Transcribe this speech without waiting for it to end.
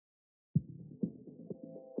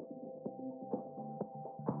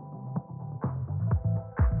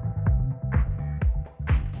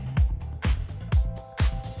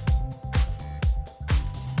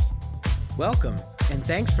Welcome, and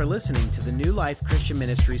thanks for listening to the New Life Christian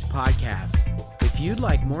Ministries podcast. If you'd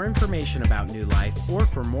like more information about New Life or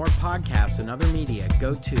for more podcasts and other media,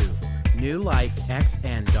 go to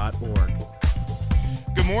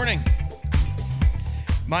newlifexn.org. Good morning.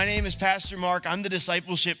 My name is Pastor Mark. I'm the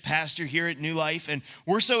discipleship pastor here at New Life, and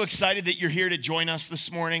we're so excited that you're here to join us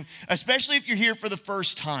this morning, especially if you're here for the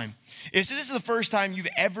first time. If this is the first time you've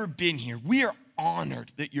ever been here, we are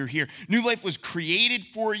honored that you're here. New Life was created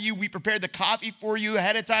for you. We prepared the coffee for you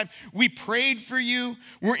ahead of time. We prayed for you.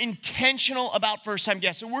 We're intentional about first-time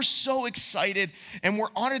guests, and we're so excited, and we're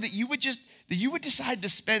honored that you would decide to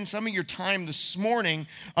spend some of your time this morning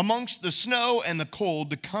amongst the snow and the cold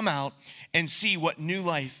to come out and see what New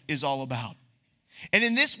Life is all about. And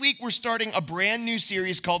in this week, we're starting a brand new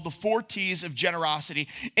series called the 4T's of generosity.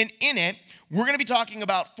 And in it, we're going to be talking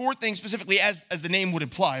about four things specifically, as the name would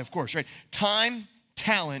imply, of course, right? Time,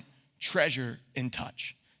 talent, treasure, and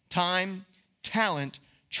touch. Time, talent,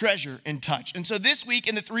 treasure, and touch. And so this week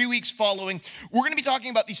and the 3 weeks following, we're going to be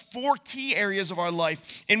talking about these four key areas of our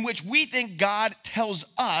life in which we think God tells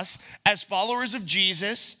us as followers of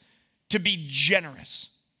Jesus to be generous.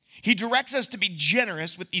 He directs us to be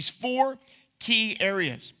generous with these four key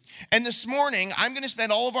areas. And this morning, I'm going to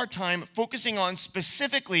spend all of our time focusing on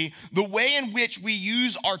specifically the way in which we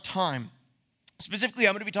use our time. Specifically,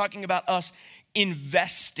 I'm going to be talking about us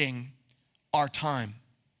investing our time,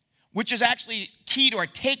 which is actually key to our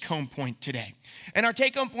take-home point today. And our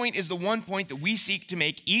take-home point is the one point that we seek to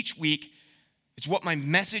make each week. It's what my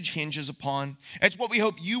message hinges upon. It's what we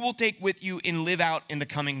hope you will take with you and live out in the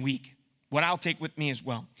coming week, what I'll take with me as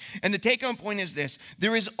well. And the take-home point is this: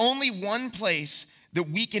 there is only one place that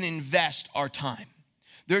we can invest our time.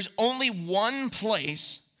 There's only one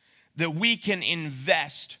place that we can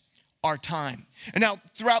invest our time. And now,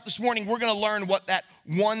 throughout this morning, we're going to learn what that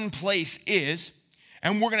one place is.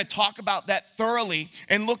 And we're going to talk about that thoroughly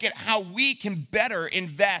and look at how we can better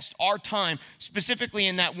invest our time specifically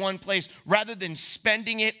in that one place rather than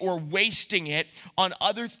spending it or wasting it on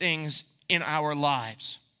other things in our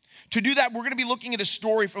lives. To do that, we're going to be looking at a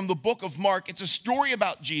story from the book of Mark. It's a story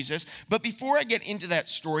about Jesus. But before I get into that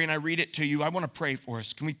story and I read it to you, I want to pray for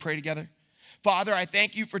us. Can we pray together? Father, I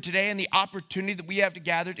thank you for today and the opportunity that we have to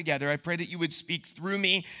gather together. I pray that you would speak through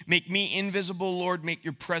me, make me invisible, Lord, make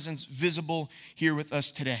your presence visible here with us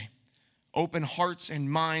today. Open hearts and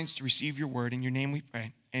minds to receive your word. In your name we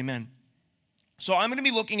pray. Amen. So I'm going to be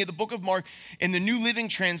looking at the book of Mark in the New Living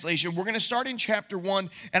Translation. We're going to start in chapter 1,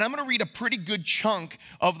 and I'm going to read a pretty good chunk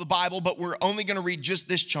of the Bible, but we're only going to read just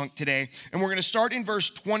this chunk today. And we're going to start in verse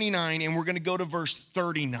 29, and we're going to go to verse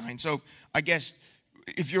 39. So I guess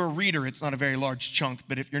if you're a reader, it's not a very large chunk,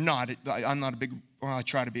 but if you're not, I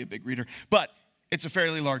try to be a big reader, but it's a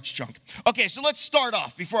fairly large chunk. Okay, so let's start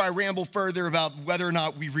off before I ramble further about whether or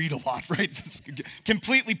not we read a lot, right? It's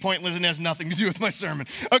completely pointless and has nothing to do with my sermon.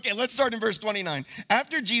 Okay, let's start in verse 29.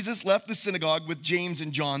 After Jesus left the synagogue with James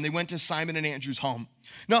and John, they went to Simon and Andrew's home.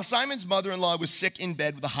 Now, Simon's mother-in-law was sick in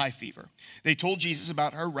bed with a high fever. They told Jesus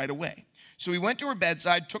about her right away. So he went to her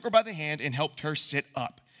bedside, took her by the hand, and helped her sit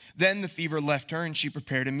up. Then the fever left her, and she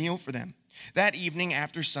prepared a meal for them. That evening,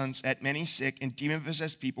 after sunset, many sick and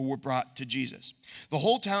demon-possessed people were brought to Jesus. The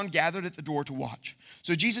whole town gathered at the door to watch.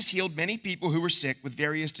 So Jesus healed many people who were sick with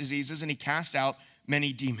various diseases, and he cast out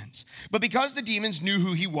many demons. But because the demons knew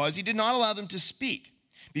who he was, he did not allow them to speak.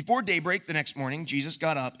 Before daybreak the next morning, Jesus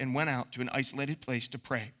got up and went out to an isolated place to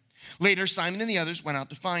pray. Later, Simon and the others went out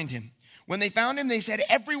to find him. When they found him, they said,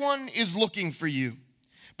 "Everyone is looking for you."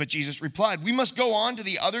 But Jesus replied, "We must go on to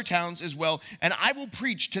the other towns as well, and I will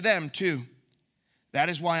preach to them too. That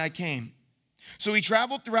is why I came." So he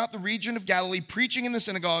traveled throughout the region of Galilee, preaching in the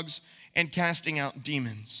synagogues and casting out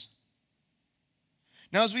demons.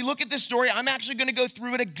 Now, as we look at this story, I'm actually going to go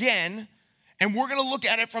through it again, and we're going to look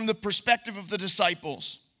at it from the perspective of the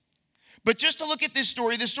disciples. But just to look at this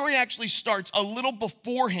story actually starts a little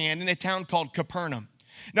beforehand in a town called Capernaum.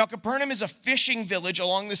 Now, Capernaum is a fishing village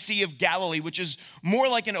along the Sea of Galilee, which is more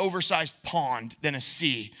like an oversized pond than a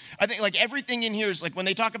sea. I think like everything in here is like when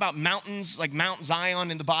they talk about mountains, like Mount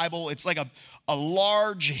Zion in the Bible, it's like a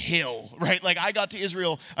large hill, right? Like I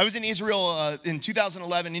was in Israel in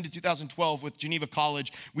 2011 into 2012 with Geneva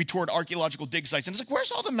College. We toured archaeological dig sites, and it's like,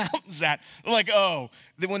 where's all the mountains at? They're like,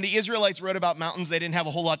 when the Israelites wrote about mountains, they didn't have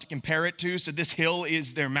a whole lot to compare it to, so this hill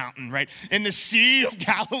is their mountain, right? And the Sea of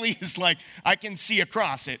Galilee is like, I can see across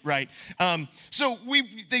across it, right? So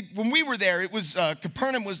when we were there, it was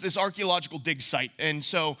Capernaum was this archaeological dig site. And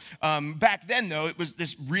so back then, though, it was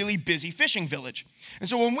this really busy fishing village. And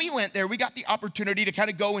so when we went there, we got the opportunity to kind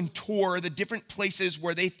of go and tour the different places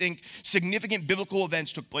where they think significant biblical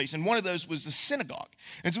events took place. And one of those was the synagogue.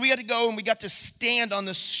 And so we got to go and we got to stand on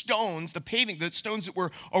the stones, the stones that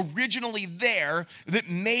were originally there that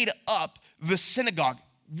made up the synagogue.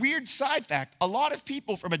 Weird side fact, a lot of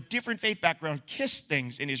people from a different faith background kiss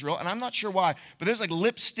things in Israel, and I'm not sure why, but there's like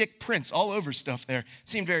lipstick prints all over stuff there. It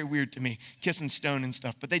seemed very weird to me, kissing stone and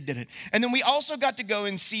stuff, but they did it. And then we also got to go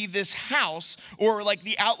and see this house, or like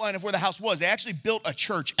the outline of where the house was. They actually built a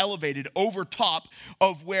church elevated over top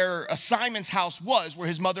of where Simon's house was, where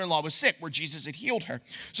his mother-in-law was sick, where Jesus had healed her.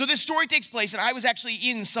 So this story takes place, and I was actually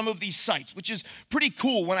in some of these sites, which is pretty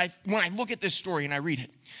cool when I look at this story and I read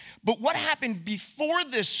it. But what happened before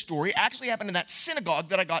this story actually happened in that synagogue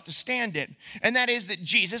that I got to stand in. And that is that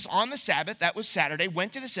Jesus, on the Sabbath, that was Saturday,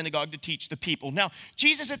 went to the synagogue to teach the people. Now,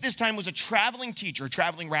 Jesus at this time was a traveling teacher, a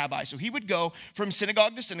traveling rabbi. So he would go from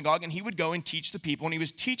synagogue to synagogue, and he would go and teach the people. And he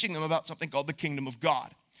was teaching them about something called the kingdom of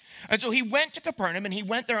God. And so he went to Capernaum, and he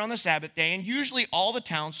went there on the Sabbath day, and usually all the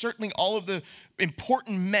towns, certainly all of the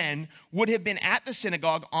important men, would have been at the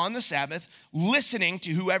synagogue on the Sabbath listening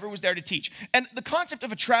to whoever was there to teach. And the concept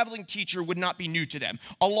of a traveling teacher would not be new to them.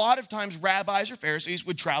 A lot of times rabbis or Pharisees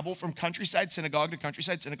would travel from countryside synagogue to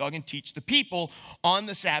countryside synagogue and teach the people on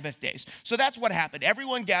the Sabbath days. So that's what happened.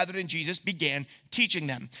 Everyone gathered, and Jesus began teaching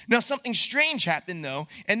them. Now, something strange happened, though,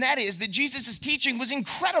 and that is that Jesus' teaching was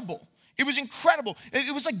incredible. It was incredible.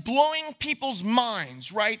 It was like blowing people's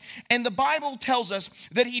minds, right? And the Bible tells us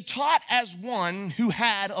that he taught as one who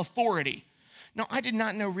had authority. Now, I did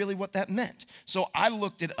not know really what that meant, so I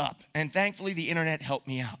looked it up, and thankfully the internet helped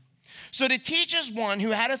me out. So to teach as one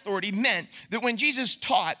who had authority meant that when Jesus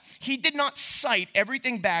taught, he did not cite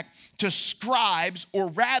everything back to scribes or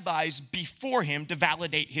rabbis before him to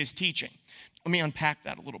validate his teaching. Let me unpack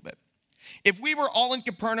that a little bit. If we were all in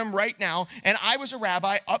Capernaum right now and I was a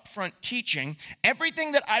rabbi up front teaching,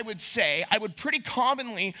 everything that I would say, I would pretty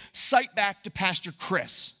commonly cite back to Pastor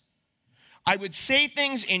Chris. I would say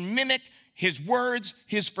things and mimic his words,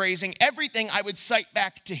 his phrasing, everything I would cite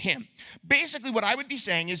back to him. Basically what I would be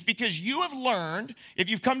saying is because you have learned, if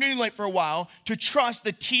you've come to New Life for a while, to trust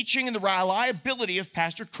the teaching and the reliability of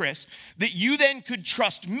Pastor Chris, that you then could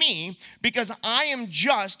trust me because I am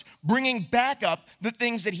just bringing back up the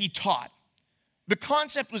things that he taught. The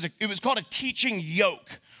concept was, it was called a teaching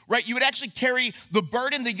yoke, right? You would actually carry the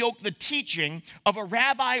burden, the yoke, the teaching of a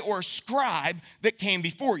rabbi or a scribe that came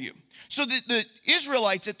before you. So the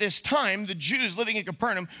Israelites at this time, the Jews living in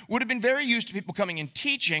Capernaum, would have been very used to people coming and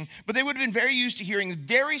teaching, but they would have been very used to hearing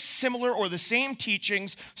very similar or the same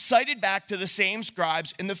teachings cited back to the same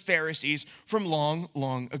scribes and the Pharisees from long,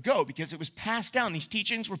 long ago, because it was passed down. These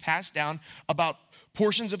teachings were passed down about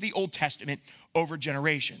portions of the Old Testament over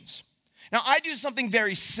generations. Now, I do something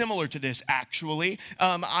very similar to this, actually.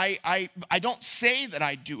 I don't say that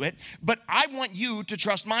I do it, but I want you to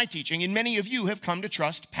trust my teaching, and many of you have come to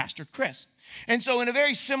trust Pastor Chris. And so in a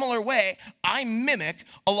very similar way, I mimic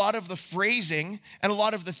a lot of the phrasing and a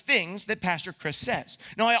lot of the things that Pastor Chris says.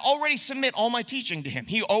 Now, I already submit all my teaching to him.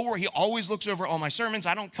 He always looks over all my sermons.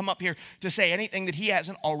 I don't come up here to say anything that he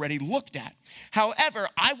hasn't already looked at. However,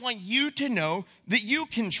 I want you to know that you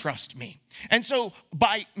can trust me. And so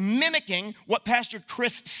by mimicking what Pastor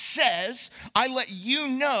Chris says, I let you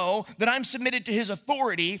know that I'm submitted to his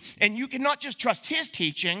authority, and you can not just trust his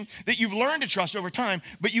teaching that you've learned to trust over time,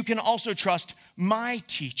 but you can also trust my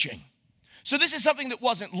teaching. So this is something that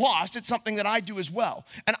wasn't lost. It's something that I do as well.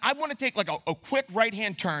 And I want to take like a quick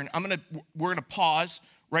right-hand turn. We're going to pause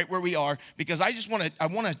right where we are, because I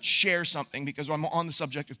want to share something, because I'm on the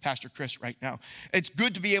subject of Pastor Chris right now. It's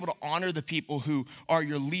good to be able to honor the people who are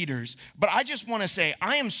your leaders, but I just want to say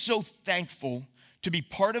I am so thankful to be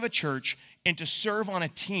part of a church and to serve on a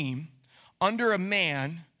team under a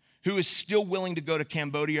man who is still willing to go to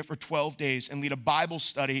Cambodia for 12 days and lead a Bible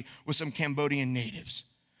study with some Cambodian natives.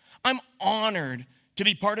 I'm honored to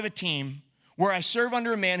be part of a team where I serve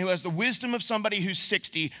under a man who has the wisdom of somebody who's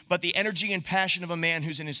 60, but the energy and passion of a man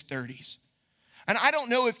who's in his 30s. And I don't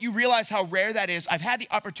know if you realize how rare that is. I've had the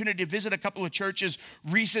opportunity to visit a couple of churches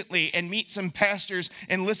recently and meet some pastors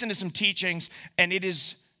and listen to some teachings, and it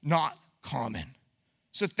is not common.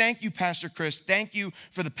 So thank you, Pastor Chris. Thank you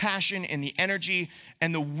for the passion and the energy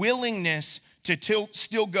and the willingness to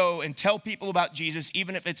still go and tell people about Jesus,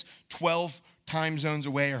 even if it's 12 time zones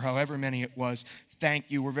away or however many it was.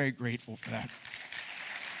 Thank you. We're very grateful for that.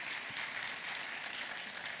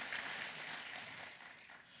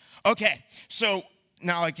 Okay, so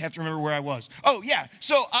now I have to remember where I was. Oh, yeah.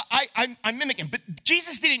 So I'm mimicking. But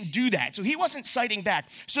Jesus didn't do that. So he wasn't citing back.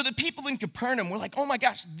 So the people in Capernaum were like, oh my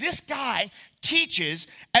gosh, this guy teaches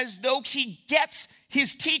as though he gets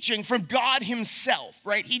his teaching from God himself,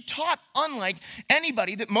 right? He taught unlike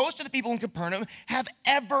anybody that most of the people in Capernaum have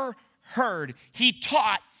ever heard. He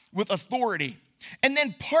taught with authority. And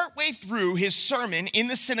then partway through his sermon in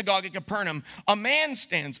the synagogue at Capernaum, a man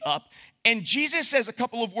stands up and Jesus says a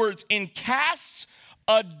couple of words and casts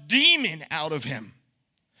a demon out of him.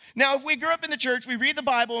 Now, if we grew up in the church, we read the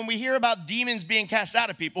Bible and we hear about demons being cast out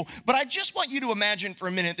of people, but I just want you to imagine for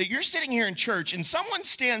a minute that you're sitting here in church and someone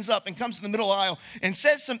stands up and comes to the middle aisle and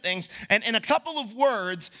says some things, and in a couple of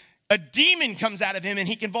words, a demon comes out of him and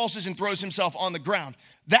he convulses and throws himself on the ground.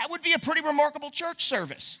 That would be a pretty remarkable church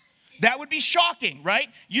service. That would be shocking, right?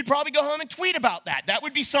 You'd probably go home and tweet about that. That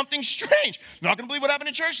would be something strange. You're not going to believe what happened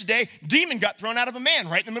in church today. Demon got thrown out of a man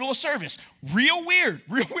right in the middle of service. Real weird,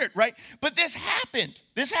 right? But this happened.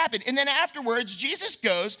 And then afterwards, Jesus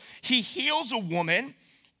goes, he heals a woman,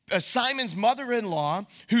 Simon's mother-in-law,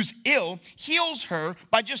 who's ill, heals her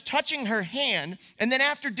by just touching her hand. And then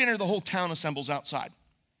after dinner, the whole town assembles outside.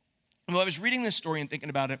 And when I was reading this story and thinking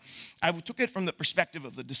about it, I took it from the perspective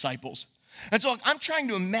of the disciples. And so I'm trying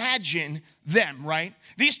to imagine them, right?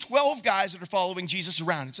 These 12 guys that are following Jesus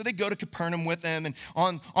around. And so they go to Capernaum with him. And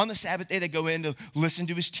on the Sabbath day, they go in to listen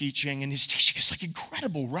to his teaching. And his teaching is like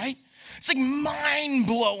incredible, right? It's like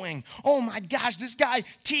mind-blowing. Oh my gosh, this guy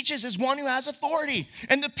teaches as one who has authority.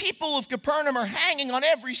 And the people of Capernaum are hanging on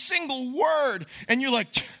every single word. And you're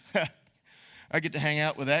like, I get to hang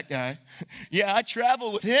out with that guy. Yeah, I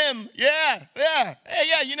travel with him. Yeah. Hey,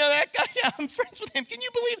 yeah, you know that guy? Yeah, I'm friends with him. Can you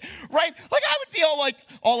believe it? Right? Like I would be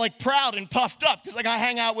all like proud and puffed up because like I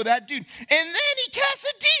hang out with that dude. And then he casts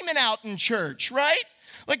a demon out in church, right?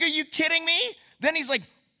 Like, are you kidding me? Then he's like,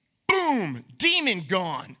 boom, demon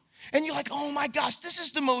gone. And you're like, oh my gosh, this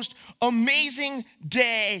is the most amazing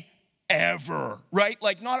day ever, right?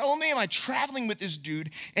 Like not only am I traveling with this dude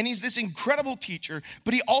and he's this incredible teacher,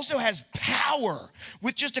 but he also has power.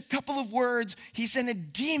 With just a couple of words, he sent a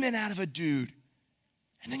demon out of a dude.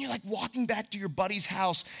 And then you're like walking back to your buddy's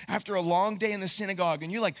house after a long day in the synagogue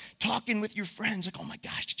and you're like talking with your friends like, oh my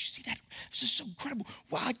gosh, did you see that? This is so incredible.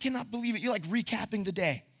 Wow, I cannot believe it. You're like recapping the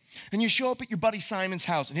day. And you show up at your buddy Simon's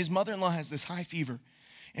house and his mother-in-law has this high fever.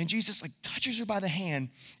 And Jesus like touches her by the hand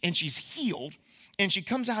and she's healed. And she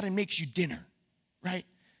comes out and makes you dinner, right?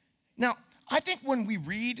 Now, I think when we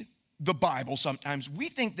read the Bible sometimes, we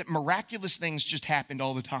think that miraculous things just happened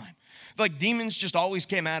all the time. Like demons just always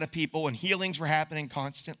came out of people and healings were happening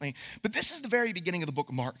constantly. But this is the very beginning of the book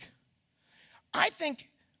of Mark. I think,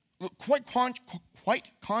 quite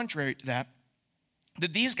contrary to that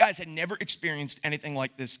these guys had never experienced anything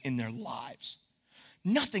like this in their lives.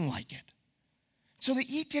 Nothing like it. So they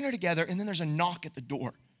eat dinner together and then there's a knock at the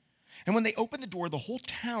door. And when they open the door, the whole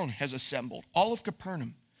town has assembled, all of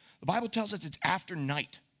Capernaum. The Bible tells us it's after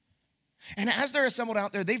night. And as they're assembled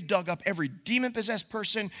out there, they've dug up every demon-possessed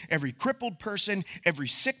person, every crippled person, every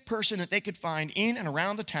sick person that they could find in and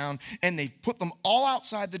around the town, and they've put them all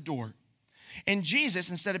outside the door. And Jesus,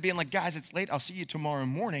 instead of being like, guys, it's late, I'll see you tomorrow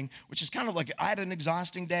morning, which is kind of like, I had an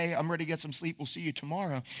exhausting day, I'm ready to get some sleep, we'll see you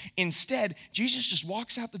tomorrow. Instead, Jesus just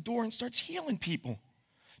walks out the door and starts healing people,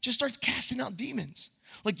 just starts casting out demons.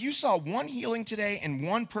 Like you saw one healing today and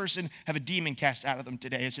one person have a demon cast out of them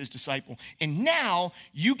today as his disciple. And now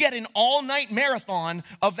you get an all-night marathon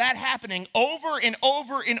of that happening over and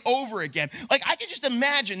over and over again. Like I could just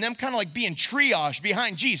imagine them kind of like being triaged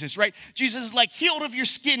behind Jesus, right? Jesus is like healed of your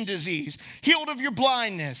skin disease, healed of your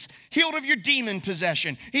blindness, healed of your demon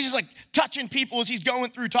possession. He's just like touching people as he's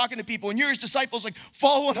going through, talking to people. And you're his disciples like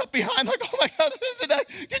following up behind like, oh my God,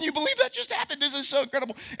 can you believe that just happened? This is so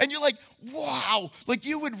incredible. And you're like, wow, like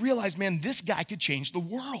you would realize, man, this guy could change the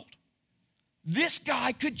world. This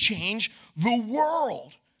guy could change the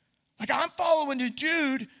world. Like I'm following a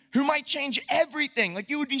dude who might change everything. Like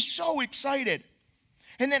you would be so excited.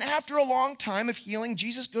 And then after a long time of healing,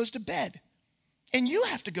 Jesus goes to bed. And you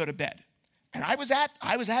have to go to bed. And I was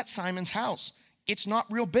at Simon's house. It's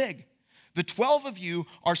not real big. The 12 of you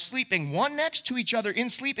are sleeping one next to each other in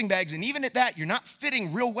sleeping bags. And even at that, you're not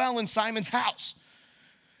fitting real well in Simon's house.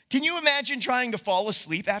 Can you imagine trying to fall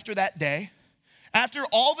asleep after that day? After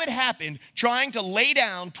all that happened, trying to lay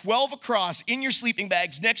down 12 across in your sleeping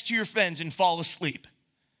bags next to your friends and fall asleep.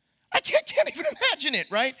 I can't even imagine it,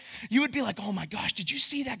 right? You would be like, oh my gosh, did you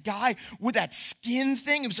see that guy with that skin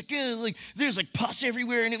thing? It was like there's like pus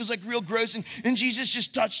everywhere and it was like real gross and Jesus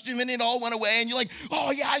just touched him and it all went away. And you're like,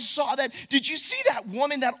 oh yeah, I saw that. Did you see that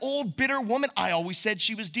woman, that old bitter woman? I always said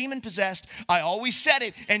she was demon possessed. I always said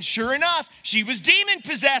it. And sure enough, she was demon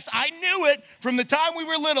possessed. I knew it from the time we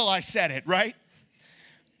were little. I said it, right?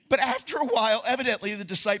 But after a while, evidently the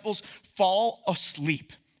disciples fall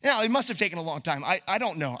asleep. Now, it must have taken a long time. I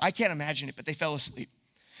don't know. I can't imagine it, but they fell asleep.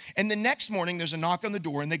 And the next morning, there's a knock on the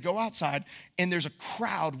door, and they go outside, and there's a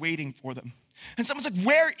crowd waiting for them. And someone's like,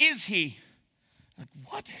 where is he? Like,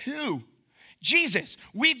 what? Who? Jesus.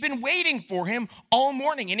 We've been waiting for him all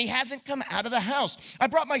morning, and he hasn't come out of the house. I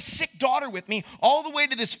brought my sick daughter with me all the way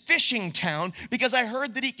to this fishing town because I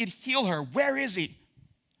heard that he could heal her. Where is he?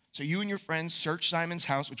 So you and your friends search Simon's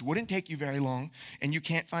house, which wouldn't take you very long, and you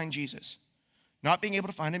can't find Jesus. Not being able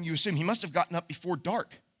to find him, you assume he must have gotten up before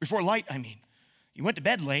light. He went to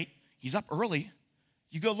bed late, he's up early.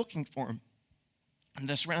 You go looking for him. In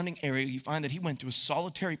the surrounding area, you find that he went to a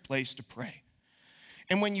solitary place to pray.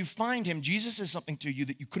 And when you find him, Jesus says something to you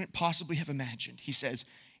that you couldn't possibly have imagined. He says,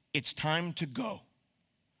 it's time to go.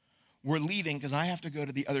 We're leaving because I have to go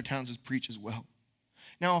to the other towns to preach as well.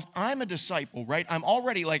 Now, if I'm a disciple, right, I'm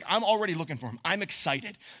already looking for him. I'm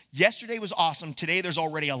excited. Yesterday was awesome. Today there's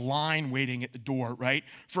already a line waiting at the door, right,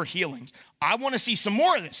 for healings. I want to see some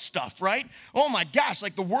more of this stuff, right? Oh my gosh,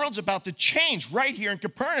 like the world's about to change right here in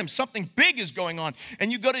Capernaum. Something big is going on.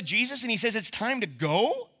 And you go to Jesus and he says, it's time to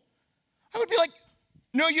go? I would be like,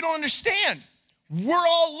 no, you don't understand. We're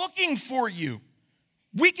all looking for you.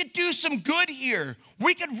 We could do some good here.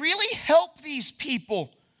 We could really help these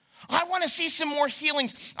people. I want to see some more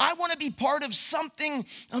healings. I want to be part of something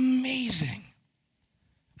amazing.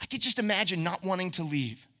 I could just imagine not wanting to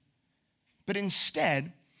leave. But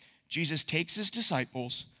instead, Jesus takes his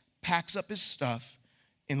disciples, packs up his stuff,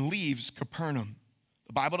 and leaves Capernaum.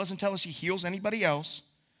 The Bible doesn't tell us he heals anybody else.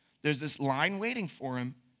 There's this line waiting for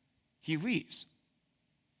him. He leaves.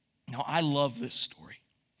 Now, I love this story.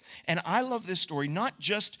 And I love this story not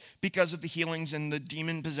just because of the healings and the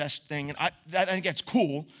demon-possessed thing. And I think that's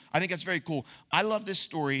cool. I think that's very cool. I love this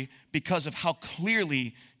story because of how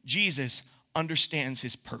clearly Jesus understands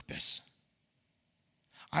his purpose.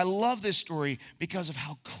 I love this story because of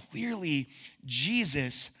how clearly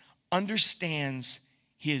Jesus understands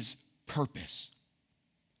his purpose.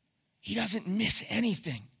 He doesn't miss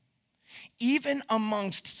anything. Even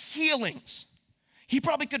amongst healings, he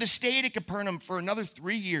probably could have stayed at Capernaum for another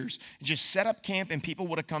 3 years and just set up camp and people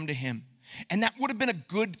would have come to him. And that would have been a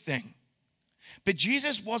good thing. But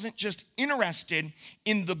Jesus wasn't just interested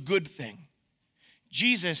in the good thing.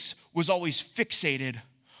 Jesus was always fixated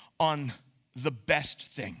on the best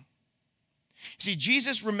thing. See,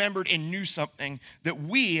 Jesus remembered and knew something that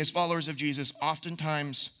we as followers of Jesus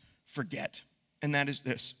oftentimes forget. And that is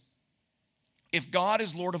this. If God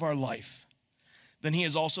is Lord of our life, then he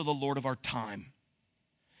is also the Lord of our time.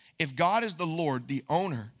 If God is the Lord, the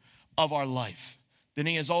owner of our life, then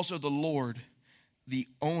he is also the Lord, the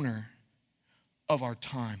owner of our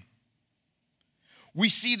time. We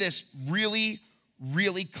see this really,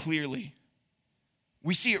 really clearly.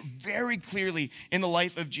 We see it very clearly in the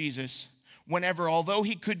life of Jesus whenever, although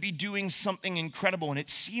he could be doing something incredible and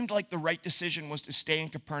it seemed like the right decision was to stay in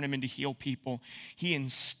Capernaum and to heal people, he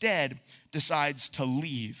instead decides to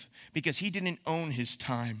leave because he didn't own his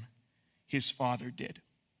time. His Father did.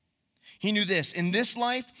 He knew this. In this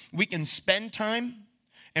life, we can spend time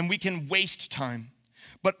and we can waste time,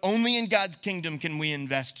 but only in God's kingdom can we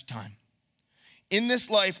invest time. In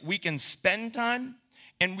this life, we can spend time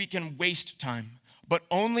and we can waste time, but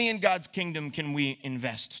only in God's kingdom can we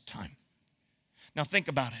invest time. Now think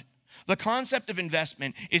about it. The concept of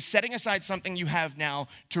investment is setting aside something you have now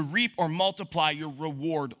to reap or multiply your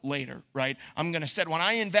reward later, right? When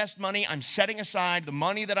I invest money, I'm setting aside the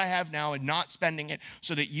money that I have now and not spending it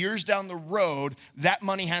so that years down the road, that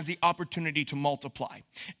money has the opportunity to multiply.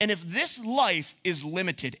 And if this life is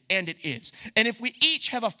limited, and it is, and if we each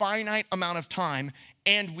have a finite amount of time,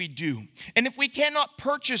 and we do, and if we cannot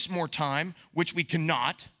purchase more time, which we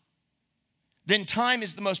cannot, then time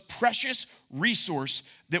is the most precious resource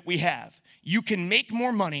that we have. You can make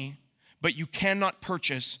more money, but you cannot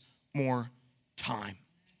purchase more time.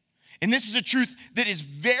 And this is a truth that is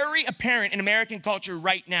very apparent in American culture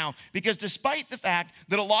right now, because despite the fact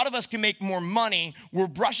that a lot of us can make more money, we're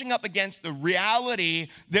brushing up against the reality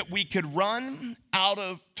that we could run out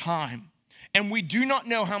of time, and we do not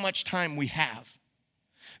know how much time we have.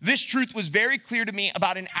 This truth was very clear to me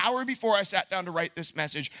about an hour before I sat down to write this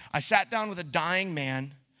message. I sat down with a dying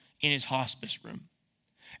man in his hospice room.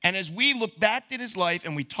 And as we look back at his life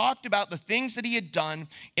and we talked about the things that he had done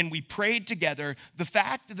and we prayed together, the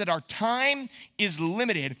fact that our time is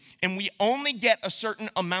limited and we only get a certain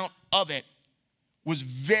amount of it was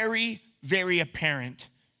very, very apparent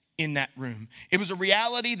in that room. It was a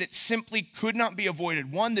reality that simply could not be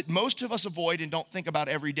avoided, one that most of us avoid and don't think about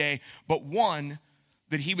every day, but one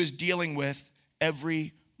that he was dealing with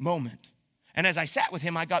every moment. And as I sat with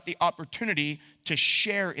him, I got the opportunity to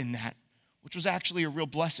share in that, which was actually a real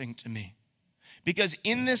blessing to me. Because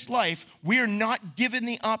in this life, we are not given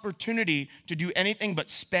the opportunity to do anything but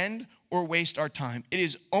spend or waste our time. It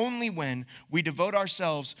is only when we devote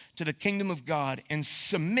ourselves to the kingdom of God and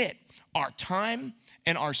submit our time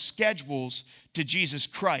and our schedules to Jesus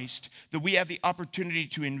Christ that we have the opportunity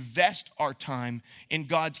to invest our time in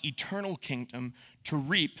God's eternal kingdom to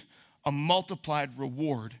reap a multiplied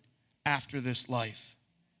reward after this life.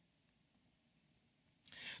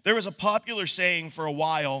 There was a popular saying for a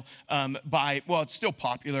while it's still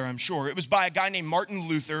popular, I'm sure. It was by a guy named Martin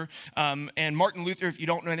Luther. And Martin Luther, if you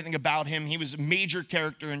don't know anything about him, he was a major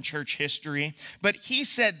character in church history. But he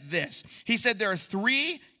said this. He said there are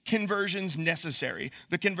 3 conversions necessary.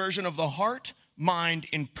 The conversion of the heart, mind,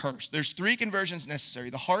 and purse. There's 3 conversions necessary: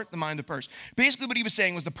 the heart, the mind, the purse. Basically what he was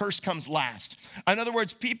saying was the purse comes last. In other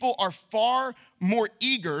words, people are far more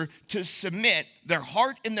eager to submit their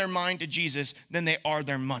heart and their mind to Jesus than they are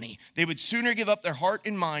their money. They would sooner give up their heart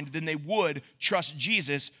and mind than they would trust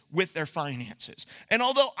Jesus with their finances. And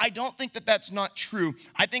although I don't think that that's not true,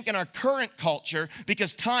 I think in our current culture,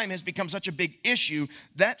 because time has become such a big issue,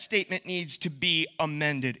 that statement needs to be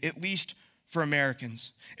amended, at least for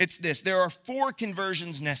Americans. It's this: there are 4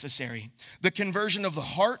 conversions necessary: the conversion of the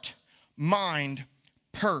heart, mind,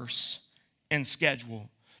 purse, and schedule.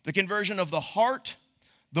 The conversion of the heart,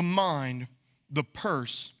 the mind, the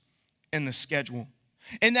purse, and the schedule.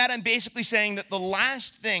 In that, I'm basically saying that the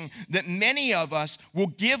last thing that many of us will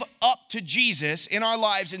give up to Jesus in our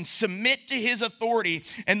lives and submit to his authority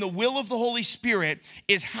and the will of the Holy Spirit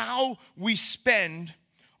is how we spend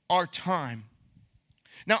our time.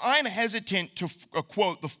 Now, I'm hesitant to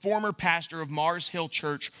quote the former pastor of Mars Hill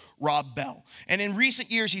Church, Rob Bell. And in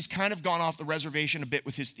recent years, he's kind of gone off the reservation a bit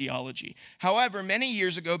with his theology. However, many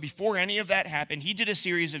years ago, before any of that happened, he did a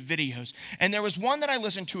series of videos. And there was one that I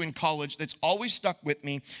listened to in college that's always stuck with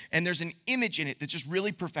me. And there's an image in it that's just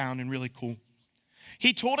really profound and really cool.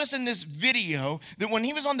 He told us in this video that when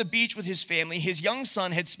he was on the beach with his family, his young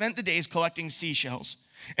son had spent the days collecting seashells.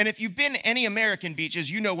 And if you've been to any American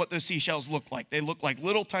beaches, you know what those seashells look like. They look like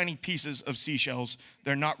little tiny pieces of seashells.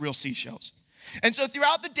 They're not real seashells. And so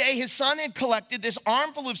throughout the day, his son had collected this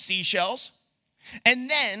armful of seashells. And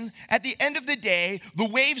then at the end of the day, the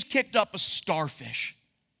waves kicked up a starfish.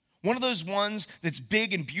 One of those ones that's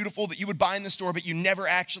big and beautiful that you would buy in the store, but you never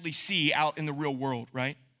actually see out in the real world,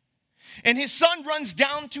 right? And his son runs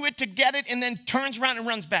down to it to get it and then turns around and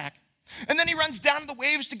runs back. And then he runs down to the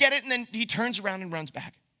waves to get it, and then he turns around and runs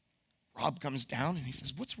back. Rob comes down, and he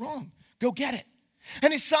says, "What's wrong? Go get it."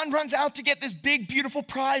 And his son runs out to get this big, beautiful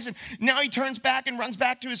prize, and now he turns back and runs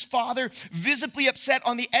back to his father, visibly upset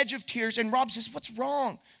on the edge of tears, and Rob says, "What's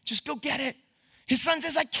wrong? Just go get it." His son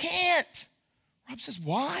says, "I can't." Rob says,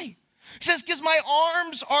 "Why?" He says, "Because my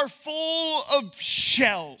arms are full of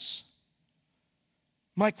shells."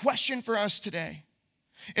 My question for us today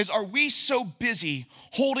is, are we so busy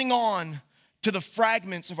holding on to the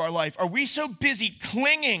fragments of our life? Are we so busy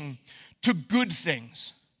clinging to good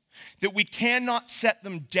things that we cannot set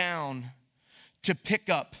them down to pick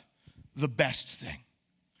up the best thing?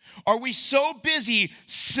 Are we so busy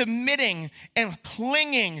submitting and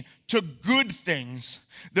clinging to good things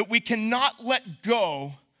that we cannot let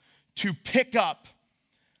go to pick up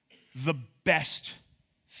the best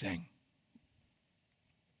thing?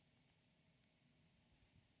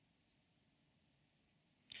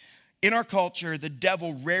 In our culture, the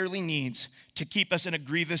devil rarely needs to keep us in a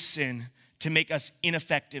grievous sin to make us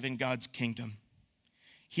ineffective in God's kingdom.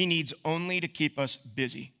 He needs only to keep us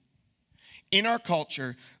busy. In our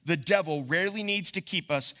culture, the devil rarely needs to keep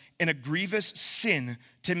us in a grievous sin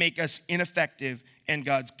to make us ineffective in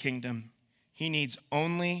God's kingdom. He needs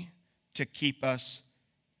only to keep us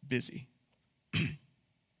busy.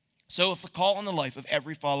 So if the call on the life of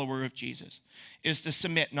every follower of Jesus is to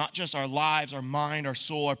submit not just our lives, our mind, our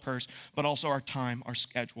soul, our purse, but also our time, our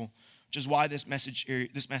schedule, which is why this message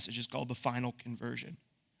is called the final conversion.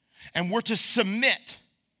 And we're to submit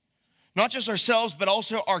not just ourselves, but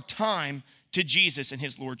also our time to Jesus and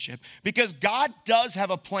his lordship, because God does have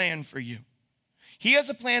a plan for you. He has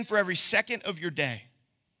a plan for every second of your day,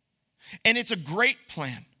 and it's a great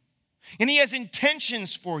plan. And he has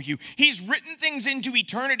intentions for you. He's written things into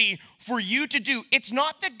eternity for you to do. It's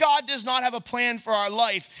not that God does not have a plan for our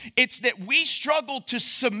life. It's that we struggle to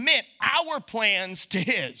submit our plans to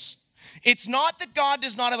his. It's not that God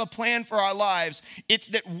does not have a plan for our lives. It's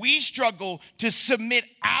that we struggle to submit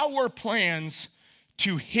our plans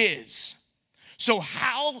to his. So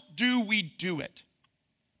how do we do it?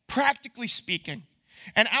 Practically speaking,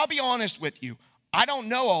 and I'll be honest with you, I don't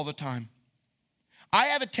know all the time. I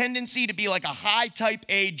have a tendency to be like a high type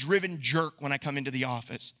A driven jerk when I come into the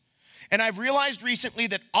office. And I've realized recently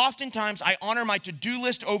that oftentimes I honor my to-do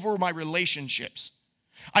list over my relationships.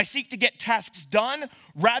 I seek to get tasks done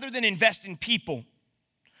rather than invest in people.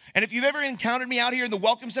 And if you've ever encountered me out here in the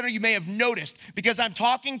Welcome Center, you may have noticed because I'm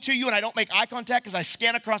talking to you and I don't make eye contact because I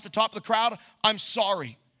scan across the top of the crowd, I'm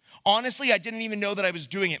sorry. Honestly, I didn't even know that I was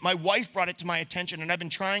doing it. My wife brought it to my attention and I've been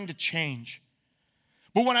trying to change.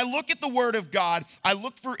 But when I look at the Word of God, I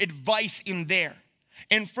look for advice in there.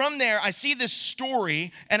 And from there, I see this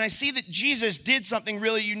story, and I see that Jesus did something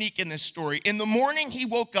really unique in this story. In the morning, he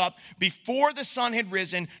woke up before the sun had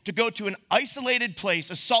risen to go to an isolated place,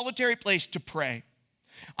 a solitary place to pray.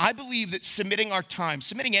 I believe that submitting our time,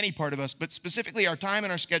 submitting any part of us, but specifically our time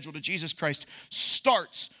and our schedule to Jesus Christ,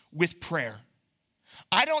 starts with prayer.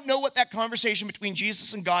 I don't know what that conversation between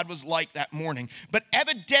Jesus and God was like that morning, but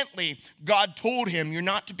evidently God told him, you're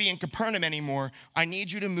not to be in Capernaum anymore. I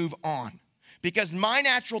need you to move on. Because my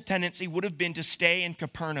natural tendency would have been to stay in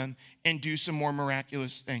Capernaum and do some more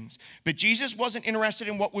miraculous things. But Jesus wasn't interested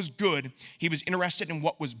in what was good. He was interested in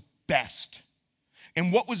what was best.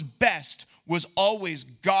 And what was best was always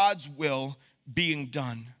God's will being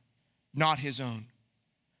done, not his own.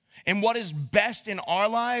 And what is best in our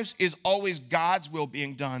lives is always God's will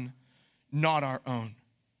being done, not our own.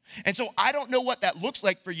 And so I don't know what that looks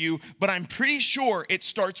like for you, but I'm pretty sure it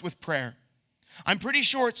starts with prayer. I'm pretty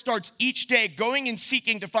sure it starts each day going and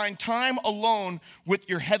seeking to find time alone with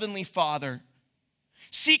your heavenly Father.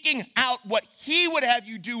 Seeking out what he would have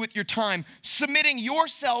you do with your time, submitting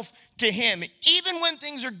yourself to him, even when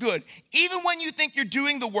things are good, even when you think you're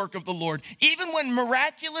doing the work of the Lord, even when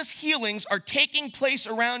miraculous healings are taking place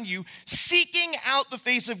around you, seeking out the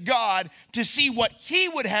face of God to see what he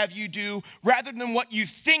would have you do rather than what you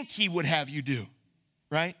think he would have you do,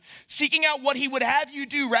 right? Seeking out what he would have you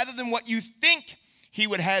do rather than what you think he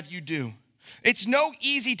would have you do. It's no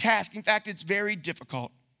easy task. In fact, it's very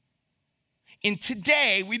difficult. And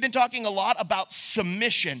today, we've been talking a lot about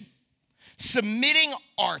submission, submitting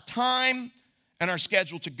our time and our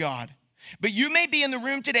schedule to God. But you may be in the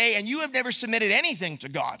room today and you have never submitted anything to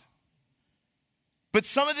God. But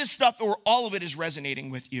some of this stuff or all of it is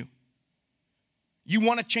resonating with you. You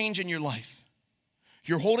want to change in your life.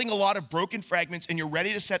 You're holding a lot of broken fragments and you're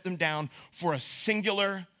ready to set them down for a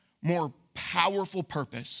singular, more powerful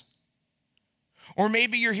purpose. Or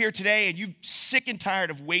maybe you're here today and you're sick and tired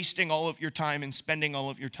of wasting all of your time and spending all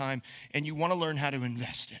of your time, and you want to learn how to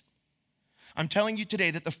invest it. I'm telling you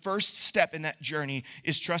today that the first step in that journey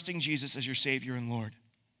is trusting Jesus as your Savior and Lord.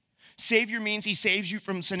 Savior means he saves you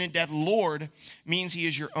from sin and death. Lord means he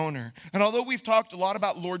is your owner. And although we've talked a lot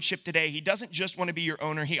about lordship today, he doesn't just want to be your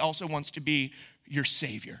owner, he also wants to be your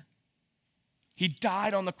Savior. He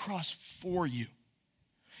died on the cross for you.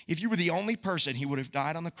 If you were the only person, he would have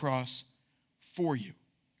died on the cross for you,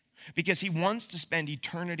 because he wants to spend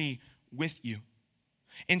eternity with you.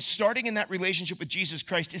 And starting in that relationship with Jesus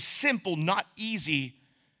Christ is simple, not easy,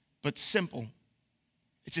 but simple.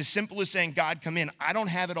 It's as simple as saying, God, come in. I don't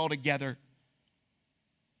have it all together.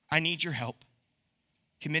 I need your help.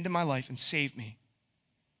 Come into my life and save me.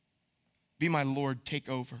 Be my Lord, take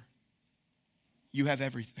over. You have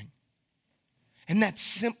everything. And that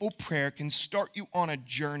simple prayer can start you on a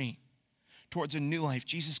journey towards a new life.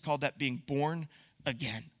 Jesus called that being born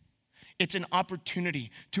again. It's an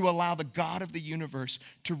opportunity to allow the God of the universe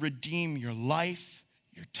to redeem your life,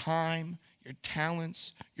 your time, your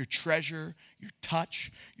talents, your treasure, your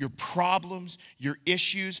touch, your problems, your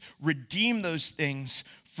issues. Redeem those things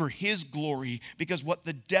for his glory, because what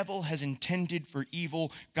the devil has intended for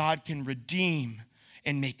evil, God can redeem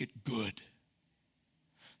and make it good.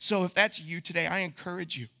 So if that's you today, I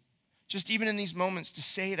encourage you, just even in these moments, to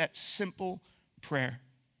say that simple prayer.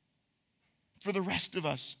 For the rest of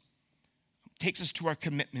us, it takes us to our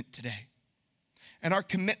commitment today. And our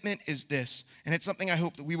commitment is this, and it's something I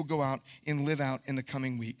hope that we will go out and live out in the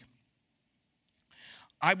coming week.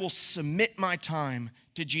 I will submit my time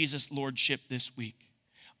to Jesus' lordship this week.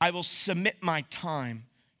 I will submit my time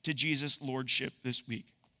to Jesus' lordship this week.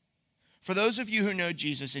 For those of you who know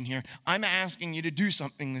Jesus in here, I'm asking you to do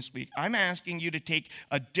something this week. I'm asking you to take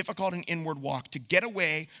a difficult and inward walk, to get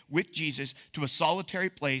away with Jesus to a solitary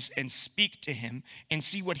place and speak to him and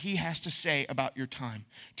see what he has to say about your time,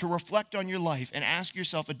 to reflect on your life and ask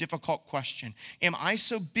yourself a difficult question. Am I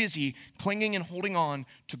so busy clinging and holding on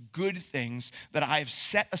to good things that I have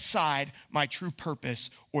set aside my true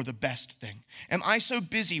purpose or the best thing? Am I so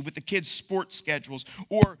busy with the kids' sports schedules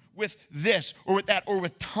or with this or with that or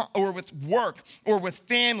with work or with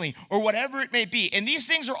family or whatever it may be? And these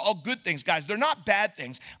things are all good things, guys. They're not bad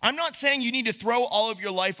things. I'm not saying you need to throw all of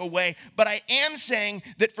your life away, but I am saying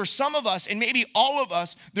that for some of us, and maybe all of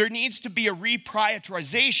us, there needs to be a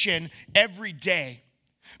reprioritization every day.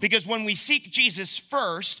 Because when we seek Jesus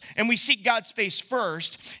first and we seek God's face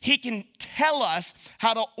first, he can tell us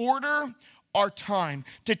how to order our time,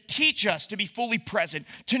 to teach us to be fully present,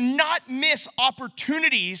 to not miss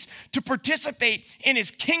opportunities to participate in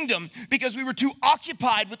his kingdom because we were too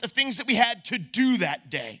occupied with the things that we had to do that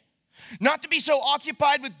day. Not to be so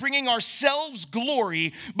occupied with bringing ourselves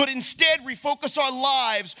glory, but instead refocus our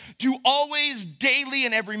lives to always, daily,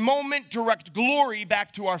 and every moment direct glory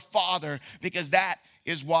back to our Father, because that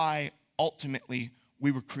is why ultimately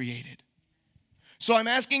we were created. So I'm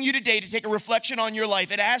asking you today to take a reflection on your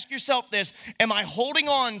life and ask yourself this: am I holding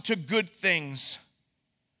on to good things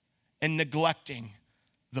and neglecting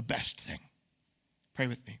the best thing? Pray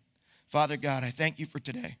with me. Father God, I thank you for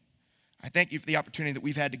today. I thank you for the opportunity that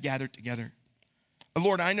we've had to gather together.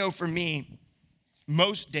 Lord, I know for me,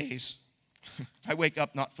 most days, I wake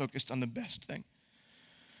up not focused on the best thing.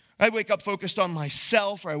 I wake up focused on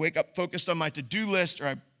myself, or I wake up focused on my to-do list, or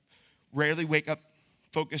I rarely wake up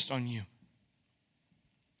focused on you.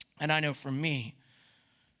 And I know for me,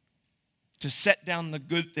 to set down the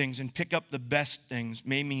good things and pick up the best things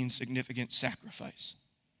may mean significant sacrifice.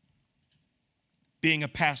 Being a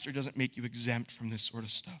pastor doesn't make you exempt from this sort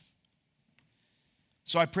of stuff.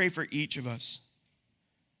 So I pray for each of us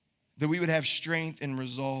that we would have strength and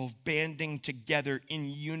resolve, banding together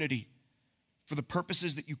in unity for the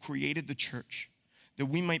purposes that you created the church, that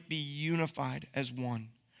we might be unified as one,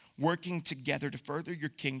 working together to further your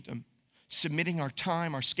kingdom, submitting our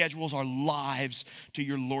time, our schedules, our lives to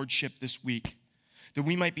your lordship this week, that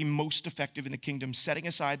we might be most effective in the kingdom, setting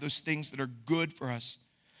aside those things that are good for us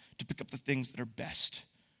to pick up the things that are best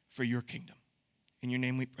for your kingdom. In your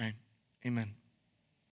name we pray. Amen.